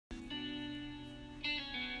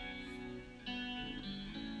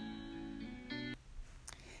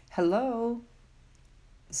Hello.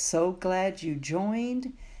 So glad you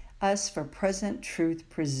joined us for Present Truth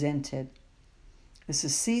Presented. This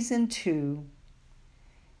is season 2,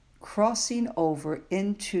 crossing over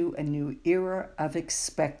into a new era of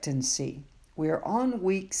expectancy. We're on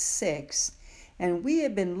week 6, and we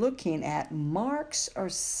have been looking at marks or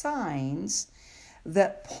signs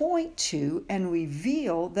that point to and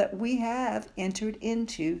reveal that we have entered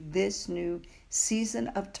into this new season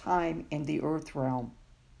of time in the earth realm.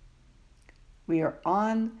 We are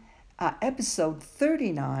on episode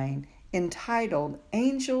 39, entitled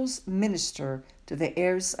Angels Minister to the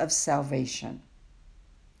Heirs of Salvation.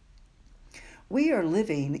 We are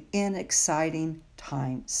living in exciting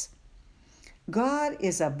times. God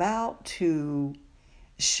is about to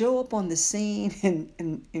show up on the scene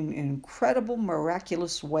in incredible,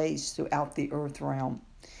 miraculous ways throughout the earth realm.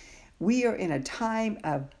 We are in a time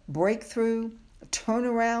of breakthrough,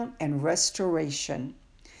 turnaround, and restoration.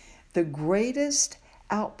 The greatest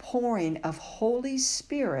outpouring of Holy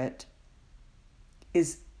Spirit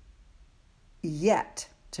is yet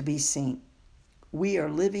to be seen. We are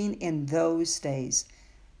living in those days,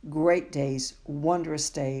 great days, wondrous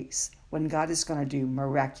days, when God is going to do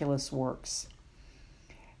miraculous works.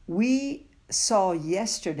 We saw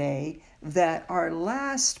yesterday that our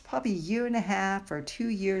last probably year and a half or 2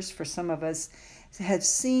 years for some of us had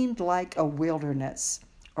seemed like a wilderness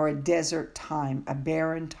or a desert time, a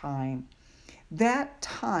barren time. That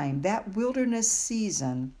time, that wilderness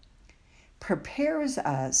season, prepares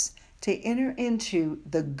us to enter into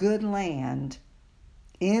the good land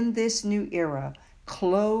in this new era,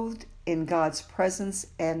 clothed in God's presence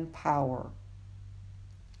and power.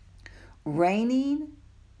 Reigning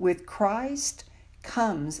with Christ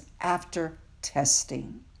comes after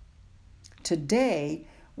testing. Today,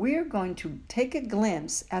 we are going to take a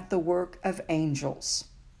glimpse at the work of angels.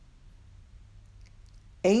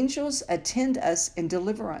 Angels attend us in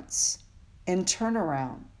deliverance, in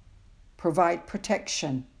turnaround, provide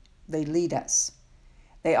protection. They lead us.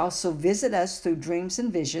 They also visit us through dreams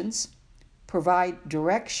and visions, provide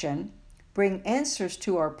direction, bring answers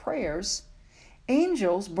to our prayers.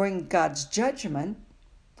 Angels bring God's judgment,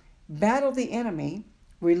 battle the enemy,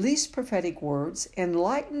 release prophetic words,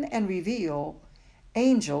 enlighten and reveal.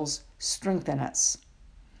 Angels strengthen us.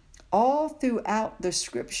 All throughout the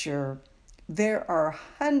scripture, there are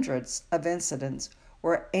hundreds of incidents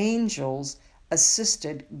where angels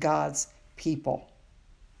assisted God's people.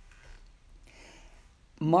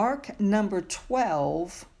 Mark number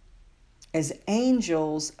 12 is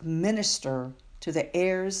angels minister to the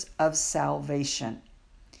heirs of salvation.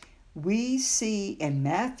 We see in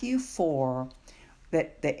Matthew 4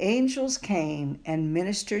 that the angels came and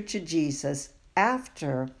ministered to Jesus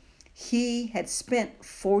after he had spent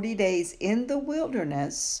 40 days in the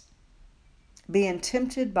wilderness being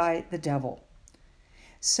tempted by the devil.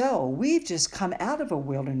 So we've just come out of a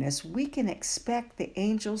wilderness. We can expect the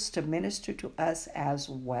angels to minister to us as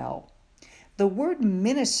well. The word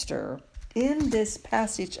minister in this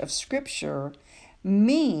passage of scripture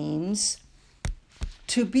means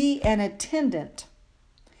to be an attendant.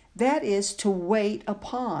 That is, to wait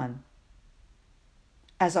upon,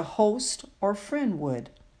 as a host or friend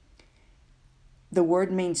would. The word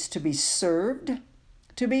means to be served,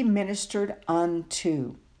 to be ministered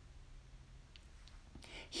unto.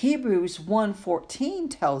 Hebrews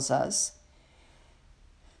 1:14 tells us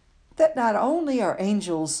that not only are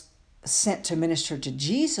angels sent to minister to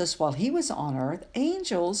Jesus while he was on earth,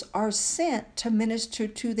 angels are sent to minister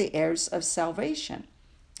to the heirs of salvation.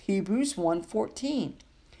 Hebrews 1:14.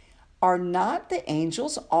 Are not the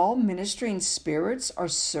angels all ministering spirits or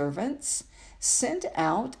servants sent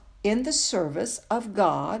out in the service of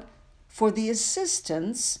God for the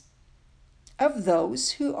assistance of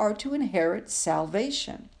those who are to inherit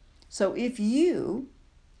salvation? So if you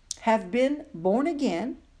have been born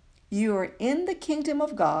again, you are in the kingdom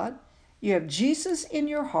of God, you have Jesus in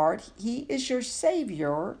your heart, he is your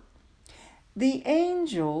Savior, the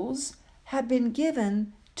angels have been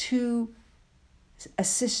given to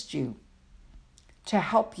assist you, to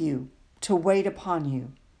help you, to wait upon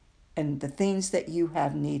you, and the things that you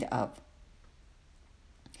have need of.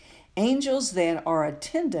 Angels then are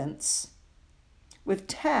attendants with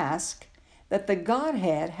tasks that the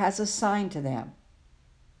Godhead has assigned to them.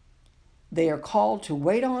 They are called to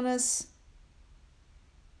wait on us,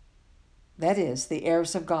 that is, the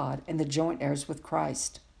heirs of God and the joint heirs with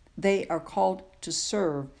Christ. They are called to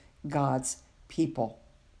serve God's people.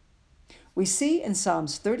 We see in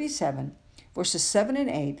Psalms 37, verses 7 and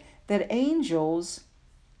 8, that angels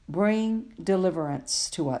bring deliverance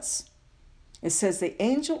to us. It says, the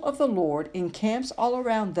angel of the Lord encamps all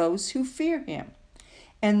around those who fear him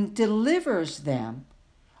and delivers them.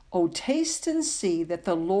 O taste and see that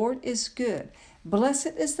the Lord is good.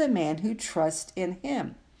 Blessed is the man who trusts in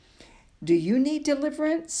him. Do you need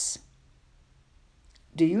deliverance?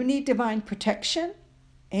 Do you need divine protection?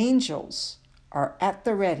 Angels are at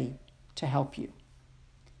the ready to help you.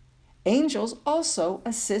 Angels also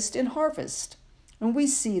assist in harvest, and we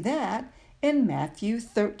see that in Matthew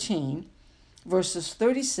 13, verses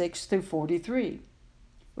 36 through 43.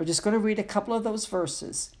 We're just going to read a couple of those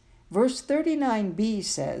verses. Verse 39b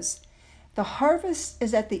says, "The harvest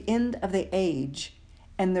is at the end of the age,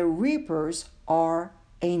 and the reapers are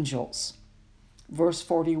angels." Verse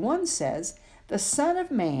 41 says, "The Son of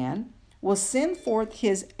Man will send forth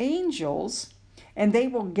his angels, and they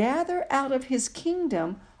will gather out of his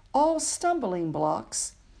kingdom all stumbling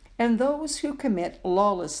blocks and those who commit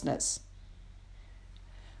lawlessness."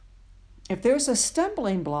 If there's a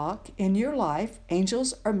stumbling block in your life,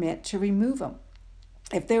 angels are meant to remove them.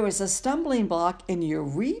 If there is a stumbling block in your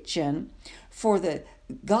region for the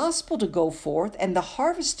gospel to go forth and the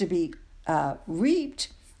harvest to be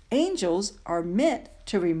reaped, angels are meant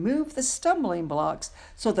to remove the stumbling blocks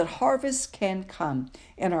so that harvest can come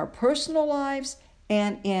in our personal lives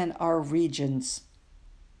and in our regions.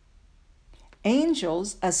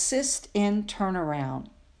 Angels assist in turnaround.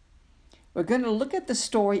 We're going to look at the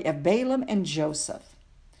story of Balaam and Joseph.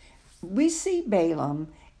 We see Balaam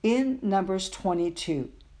in Numbers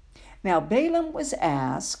 22. Now, Balaam was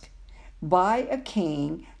asked by a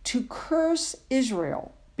king to curse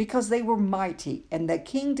Israel because they were mighty and the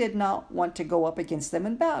king did not want to go up against them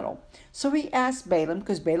in battle. So he asked Balaam,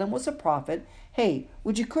 because Balaam was a prophet, "Hey,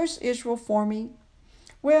 would you curse Israel for me?"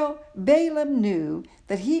 Well, Balaam knew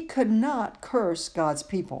that he could not curse God's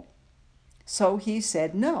people. So he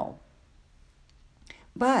said no.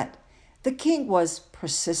 But the king was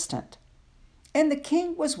persistent, and the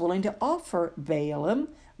king was willing to offer Balaam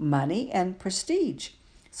money and prestige.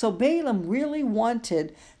 So Balaam really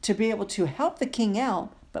wanted to be able to help the king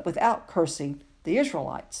out, but without cursing the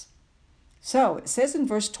Israelites. So it says in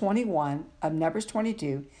verse 21 of Numbers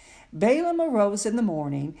 22, "Balaam arose in the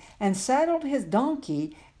morning and saddled his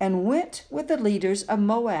donkey and went with the leaders of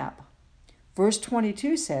Moab." Verse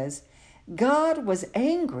 22 says, "God was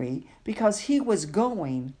angry because he was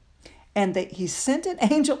going, and that he sent an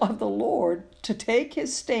angel of the Lord to take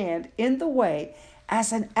his stand in the way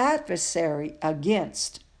as an adversary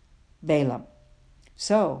against Balaam."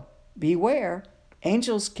 So beware,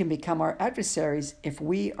 angels can become our adversaries if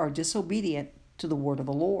we are disobedient to the word of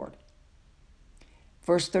the Lord.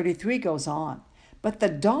 Verse 33 goes on, "But the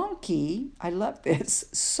donkey," I love this,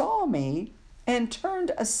 "saw me and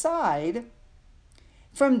turned aside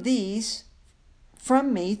from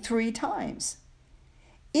me 3 times.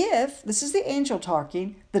 If," this is the angel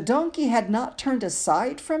talking, "the donkey had not turned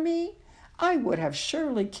aside from me, I would have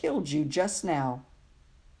surely killed you just now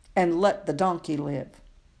and let the donkey live."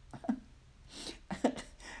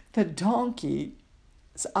 The donkey's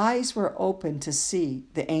eyes were open to see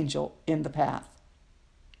the angel in the path.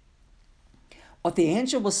 What the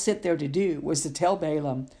angel was sent there to do was to tell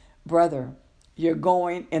Balaam, "Brother, you're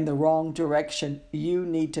going in the wrong direction. You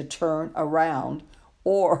need to turn around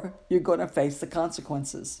or you're going to face the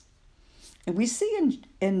consequences." And we see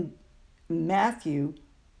in Matthew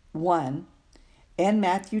 1 and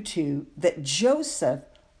Matthew 2 that Joseph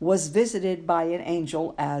was visited by an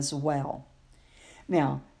angel as well.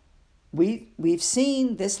 Now, we've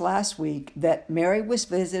seen this last week that Mary was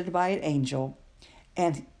visited by an angel,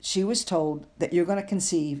 and she was told that you're going to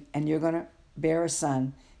conceive and you're going to bear a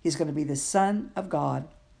son. He's going to be the Son of God,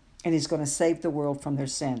 and he's going to save the world from their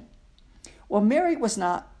sin. Well, Mary was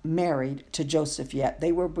not married to Joseph yet.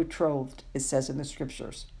 They were betrothed, it says in the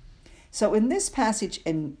scriptures. So in this passage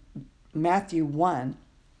in Matthew 1,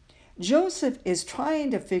 Joseph is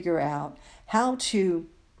trying to figure out how to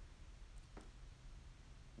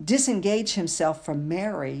disengage himself from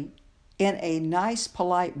Mary in a nice,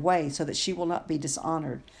 polite way so that she will not be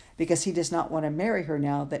dishonored, because he does not want to marry her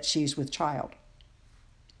now that she's with child.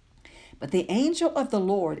 But the angel of the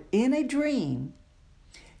Lord in a dream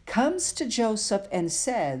comes to Joseph and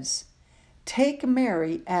says, "Take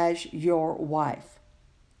Mary as your wife."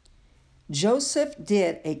 Joseph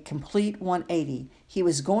did a complete 180. He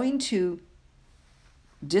was going to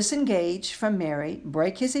disengage from Mary,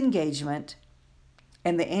 break his engagement,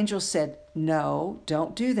 and the angel said, "No,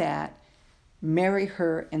 don't do that. Marry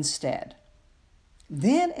her instead."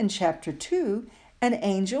 Then in chapter 2, an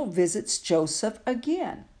angel visits Joseph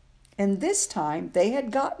again. And this time they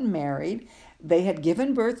had gotten married. They had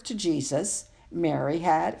given birth to Jesus, Mary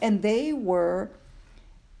had, and they were,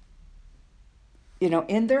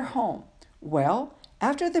 in their home. Well,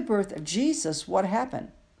 after the birth of Jesus, what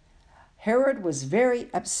happened? Herod was very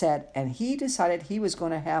upset, and he decided he was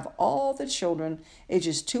going to have all the children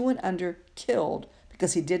ages 2 and under killed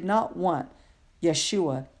because he did not want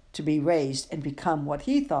Yeshua to be raised and become what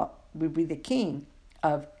he thought would be the king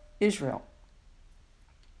of Israel.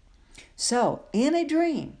 So, in a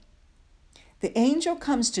dream, the angel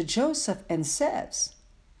comes to Joseph and says,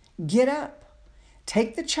 "Get up,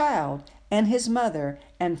 take the child and his mother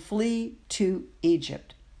and flee to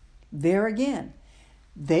Egypt." There again,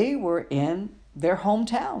 they were in their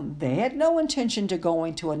hometown. They had no intention to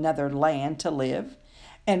going to another land to live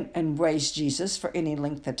and raise Jesus for any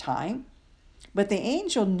length of time. But the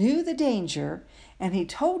angel knew the danger, and he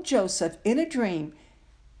told Joseph in a dream,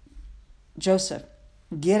 "Joseph,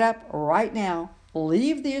 get up right now,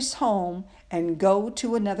 leave this home, and go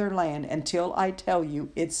to another land until I tell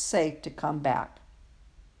you it's safe to come back."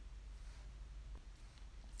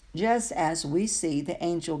 Just as we see the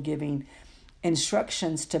angel giving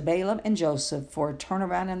instructions to Balaam and Joseph for a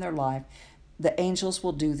turnaround in their life, the angels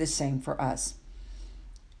will do the same for us.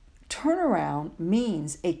 Turnaround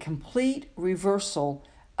means a complete reversal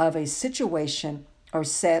of a situation or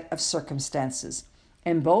set of circumstances.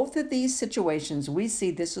 In both of these situations, we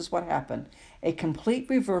see this is what happened: a complete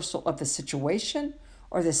reversal of the situation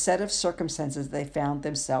or the set of circumstances they found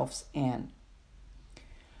themselves in.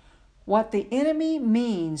 What the enemy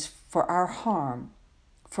means for our harm,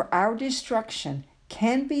 for our destruction,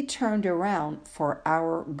 can be turned around for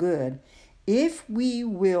our good if we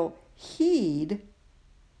will heed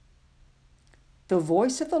the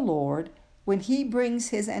voice of the Lord when he brings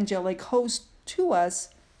his angelic host to us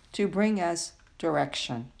to bring us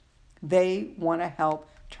direction. They want to help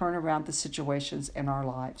turn around the situations in our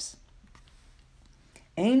lives.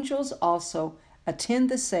 Angels also attend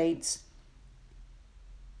the saints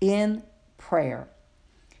in prayer.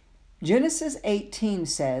 Genesis 18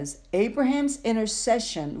 says, Abraham's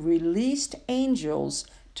intercession released angels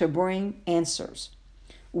to bring answers.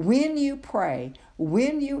 When you pray,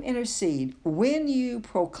 when you intercede, when you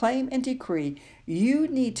proclaim and decree, you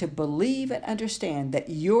need to believe and understand that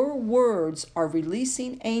your words are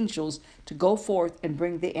releasing angels to go forth and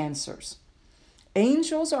bring the answers.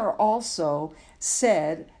 Angels are also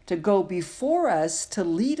said to go before us to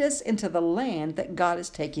lead us into the land that God is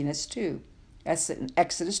taking us to. That's in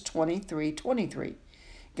Exodus 23:23.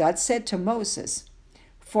 God said to Moses,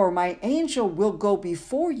 "For my angel will go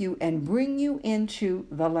before you and bring you into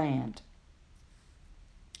the land."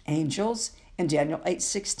 Angels in Daniel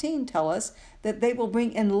 8:16 tell us that they will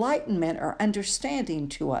bring enlightenment or understanding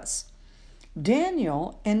to us.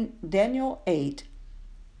 Daniel in Daniel 8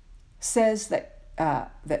 says that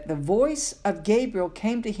the voice of Gabriel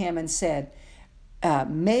came to him and said,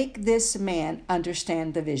 "Make this man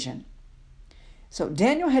understand the vision." So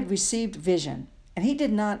Daniel had received vision, and he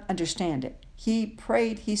did not understand it. He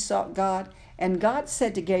prayed, he sought God, and God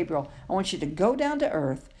said to Gabriel, "I want you to go down to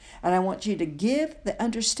earth, and I want you to give the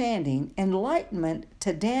understanding, enlightenment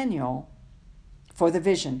to Daniel for the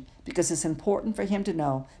vision, because it's important for him to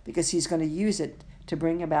know, because he's going to use it to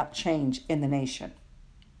bring about change in the nation."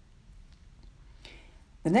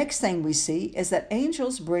 The next thing we see is that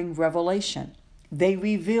angels bring revelation. They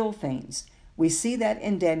reveal things. We see that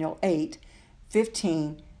in Daniel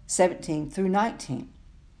 8:15, 17 through 19.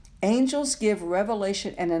 Angels give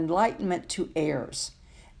revelation and enlightenment to heirs.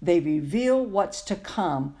 They reveal what's to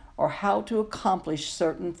come or how to accomplish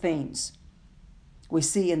certain things. We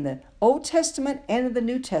see in the Old Testament and in the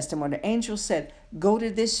New Testament where the angel said, "Go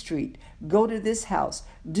to this street, go to this house,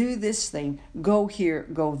 do this thing, go here,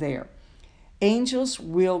 go there." Angels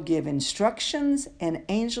will give instructions, and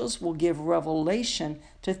angels will give revelation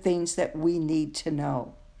to things that we need to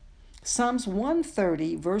know. Psalms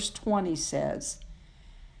 130 verse 20 says,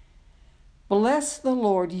 "Bless the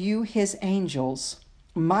Lord, you his angels,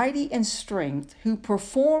 mighty in strength, who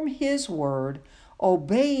perform his word,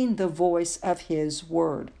 obeying the voice of his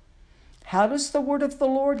word." How does the word of the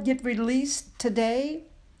Lord get released today?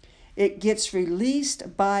 It gets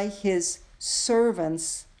released by his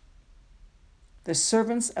servants, the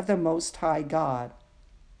servants of the Most High God,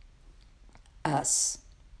 us.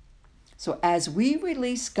 So as we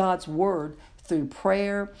release God's word through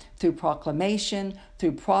prayer, through proclamation,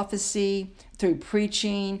 through prophecy, through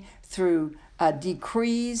preaching, through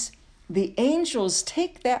decrees, the angels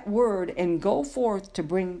take that word and go forth to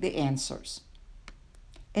bring the answers.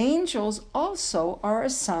 Angels also are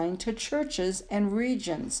assigned to churches and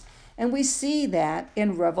regions, and we see that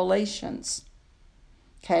in Revelations.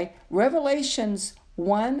 Okay, Revelations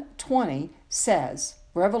 1:20 says,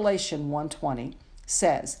 Revelation 1:20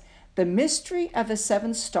 says, "The mystery of the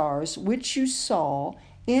 7 stars which you saw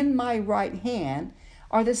in my right hand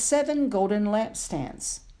are the 7 golden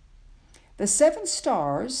lampstands." The 7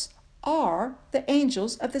 stars are the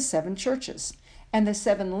angels of the 7 churches, and the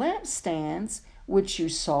 7 lampstands which you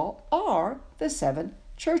saw are the 7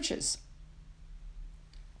 churches.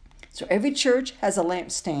 So every church has a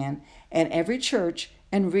lampstand, and every church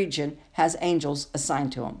and region has angels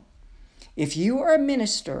assigned to them. If you are a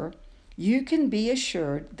minister, you can be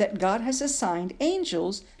assured that God has assigned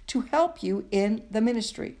angels to help you in the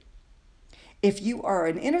ministry. If you are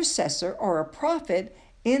an intercessor or a prophet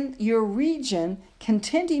in your region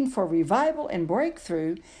contending for revival and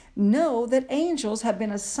breakthrough, know that angels have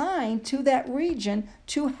been assigned to that region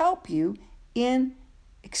to help you in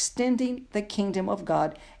extending the kingdom of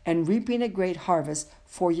God and reaping a great harvest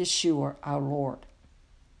for Yeshua our Lord.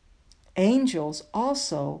 Angels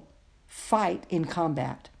also fight in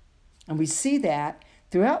combat. And we see that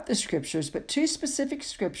throughout the scriptures, but 2 specific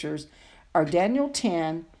scriptures are Daniel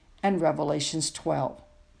 10 and Revelations 12.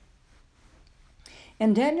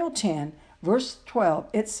 In Daniel 10, verse 12,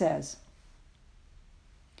 it says,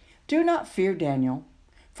 "Do not fear, Daniel,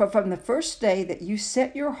 for from the first day that you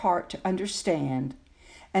set your heart to understand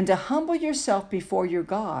and to humble yourself before your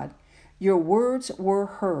God, your words were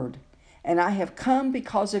heard, and I have come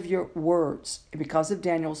because of your words," because of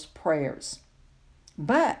Daniel's prayers.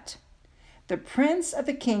 "But the prince of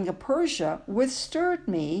the king of Persia withstood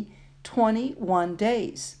me 21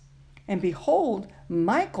 days. And behold,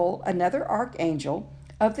 Michael, another archangel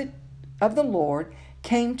of the Lord,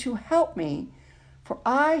 came to help me, for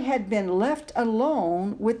I had been left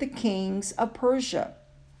alone with the kings of Persia."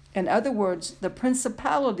 In other words, the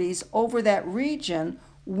principalities over that region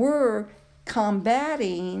were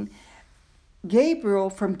combating Gabriel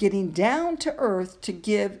from getting down to earth to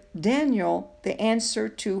give Daniel the answer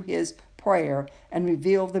to his prayer and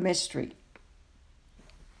reveal the mystery.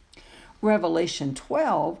 Revelation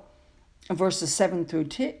 12, verses 7 through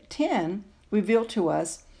 10, reveal to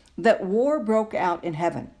us that war broke out in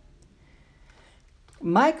heaven.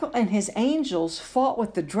 Michael and his angels fought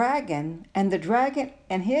with the dragon and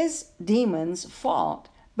his demons fought,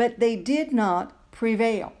 but they did not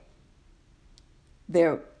prevail.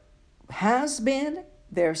 There has been,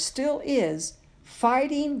 there still is,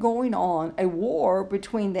 fighting going on, a war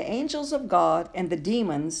between the angels of God and the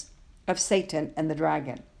demons of Satan and the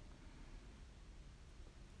dragon.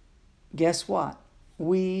 Guess what?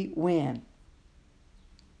 We win.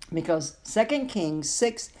 Because 2 Kings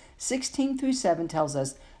 6:16 through 7 tells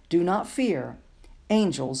us, "Do not fear,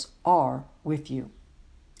 angels are with you."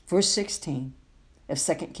 Verse 16 of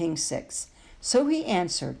 2 Kings 6. "So he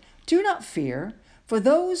answered, 'Do not fear, for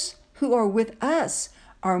those who are with us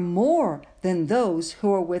are more than those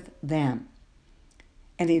who are with them.'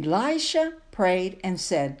 And Elisha prayed and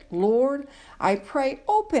said, 'Lord, I pray,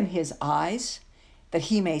 open his eyes, that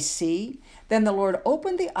he may see.' Then the Lord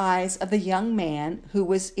opened the eyes of the young man who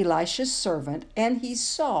was Elisha's servant, and he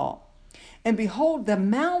saw. And behold, the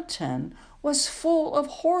mountain was full of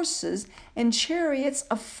horses and chariots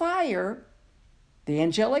of fire. The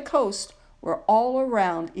angelic host were all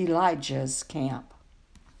around Elijah's camp."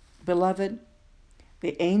 Beloved,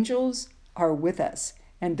 the angels are with us,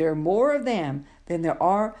 and there are more of them than there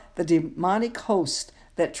are the demonic hosts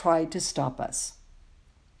that tried to stop us.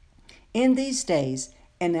 In these days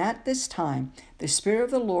and at this time, the Spirit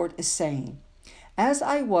of the Lord is saying, "As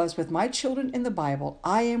I was with my children in the Bible,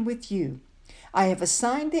 I am with you. I have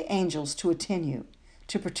assigned the angels to attend you,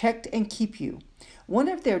 to protect and keep you. One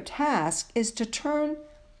of their tasks is to turn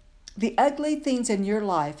the ugly things in your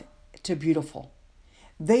life to beautiful.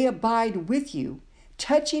 They abide with you,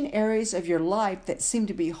 touching areas of your life that seem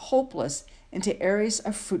to be hopeless into areas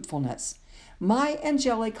of fruitfulness. My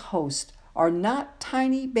angelic hosts are not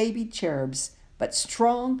tiny baby cherubs, but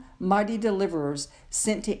strong, mighty deliverers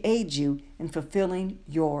sent to aid you in fulfilling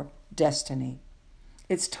your destiny."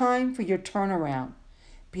 It's time for your turnaround.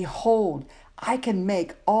 Behold, I can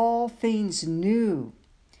make all things new.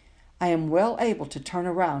 I am well able to turn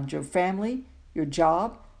around your family, your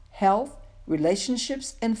job, health,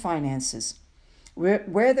 relationships, and finances.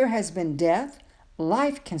 Where there has been death,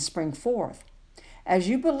 life can spring forth. As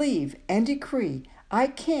you believe and decree, I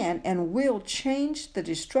can and will change the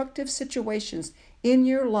destructive situations in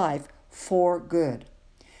your life for good.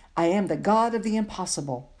 I am the God of the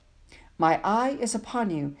impossible. My eye is upon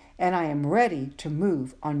you, and I am ready to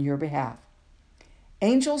move on your behalf.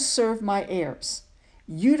 Angels serve my heirs.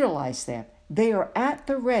 Utilize them. They are at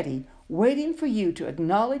the ready, waiting for you to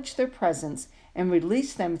acknowledge their presence and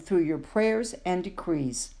release them through your prayers and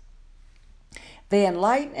decrees. They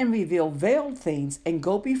enlighten and reveal veiled things and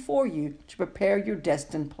go before you to prepare your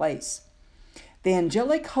destined place. The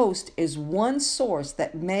angelic host is one source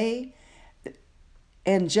that may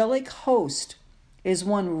angelic host is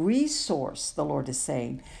one resource, the Lord is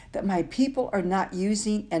saying, that my people are not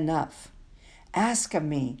using enough. Ask of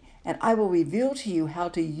me, and I will reveal to you how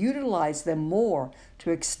to utilize them more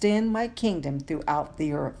to extend my kingdom throughout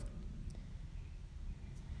the earth.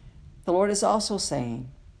 The Lord is also saying,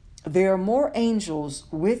 there are more angels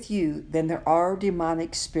with you than there are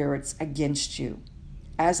demonic spirits against you.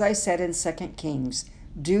 As I said in 2 Kings,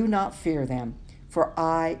 do not fear them, for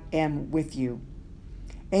I am with you.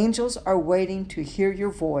 Angels are waiting to hear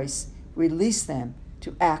your voice. Release them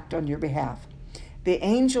to act on your behalf. The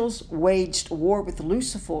angels waged war with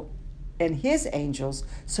Lucifer and his angels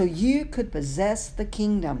so you could possess the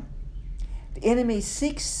kingdom. The enemy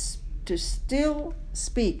seeks to still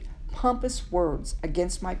speak pompous words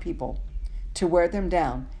against my people, to wear them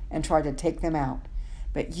down and try to take them out.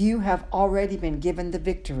 But you have already been given the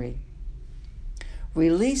victory.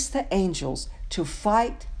 Release the angels to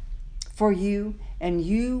fight for you, and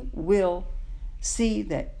you will see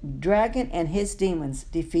the dragon and his demons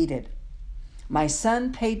defeated. My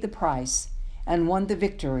son paid the price and won the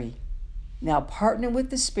victory. Now partner with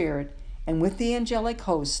the Spirit and with the angelic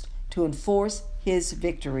host to enforce his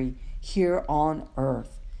victory here on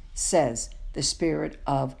earth, says the Spirit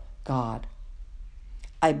of God.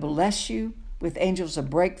 I bless you with angels of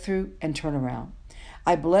breakthrough and turnaround.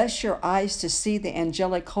 I bless your eyes to see the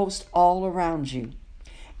angelic host all around you.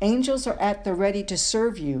 Angels are at the ready to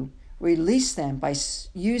serve you. Release them by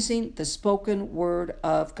using the spoken word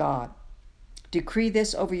of God. Decree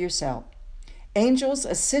this over yourself. Angels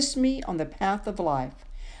assist me on the path of life.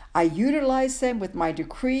 I utilize them with my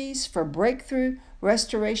decrees for breakthrough,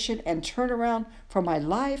 restoration, and turnaround for my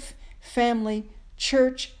life, family,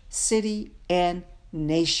 church, city, and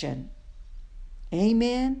nation.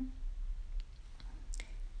 Amen.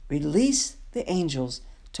 Release the angels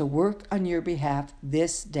to work on your behalf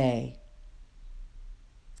this day.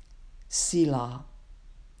 Selah.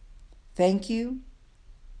 Thank you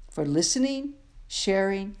for listening,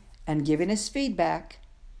 sharing, and giving us feedback.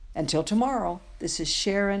 Until tomorrow, this is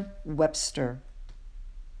Sharon Webster.